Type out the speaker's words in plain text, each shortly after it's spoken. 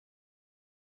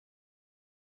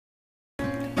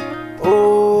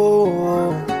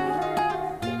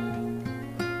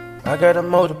I gotta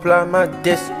multiply my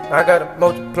this. I gotta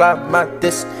multiply my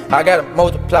this. I gotta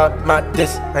multiply my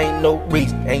this. Ain't no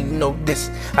reason, ain't no this.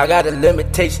 I got a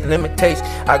limitation.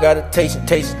 I got a taste.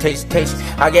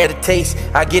 I got a taste,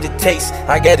 I get a taste.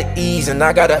 I got a ease and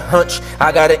I got a hunch.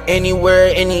 I got it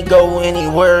anywhere, any go,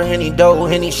 anywhere, any dough,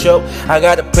 any show. I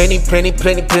got a plenty.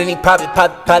 Pop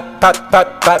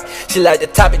it. She like to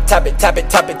top it.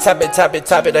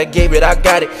 I gave it, I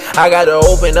got it. I gotta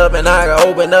open up and I gotta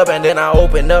open up and then I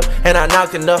open up and I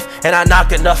knocked enough and I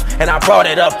knocked enough and I brought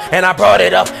it up and I brought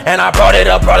it up and I brought it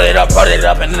up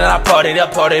and then I poured it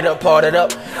up, poured it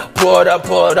up,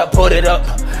 put it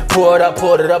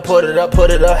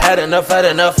up, had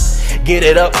enough, get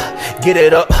it up,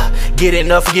 get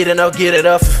enough, leave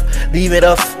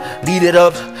it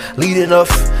up, lead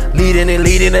enough. Leading,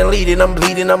 I'm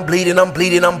bleeding, I'm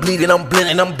blending, I'm pilling,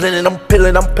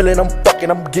 I'm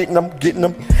fucking, I'm getting, I'm living,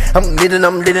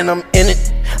 I'm in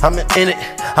it, I'm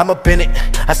up in it,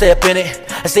 I stay up in it,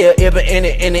 I stay up in it,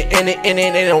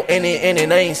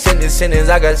 I ain't sentence,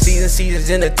 I got seasons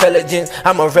in intelligence,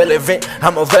 I'm irrelevant,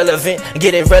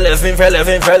 get it relevant,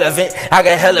 I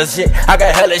got hella shit,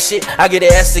 I get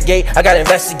it instigate, I gotta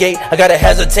investigate, I gotta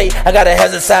hesitate, I gotta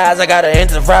hesitize, I gotta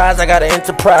enterprise, I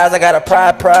gotta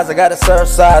prize, I gotta serve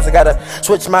sides, I gotta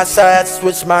switch my sides,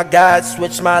 switch my guides,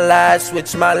 switch my lies,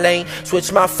 switch my lane,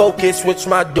 switch my focus, switch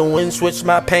my doing, switch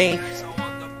my pain,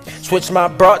 switch my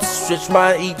brats, switch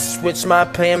my eats, switch my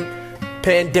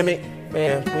pandemic.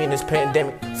 Man, we in this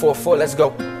pandemic. 4-4, let's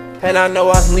go. And I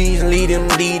know I'm leading,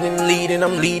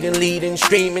 I'm leading,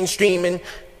 streaming.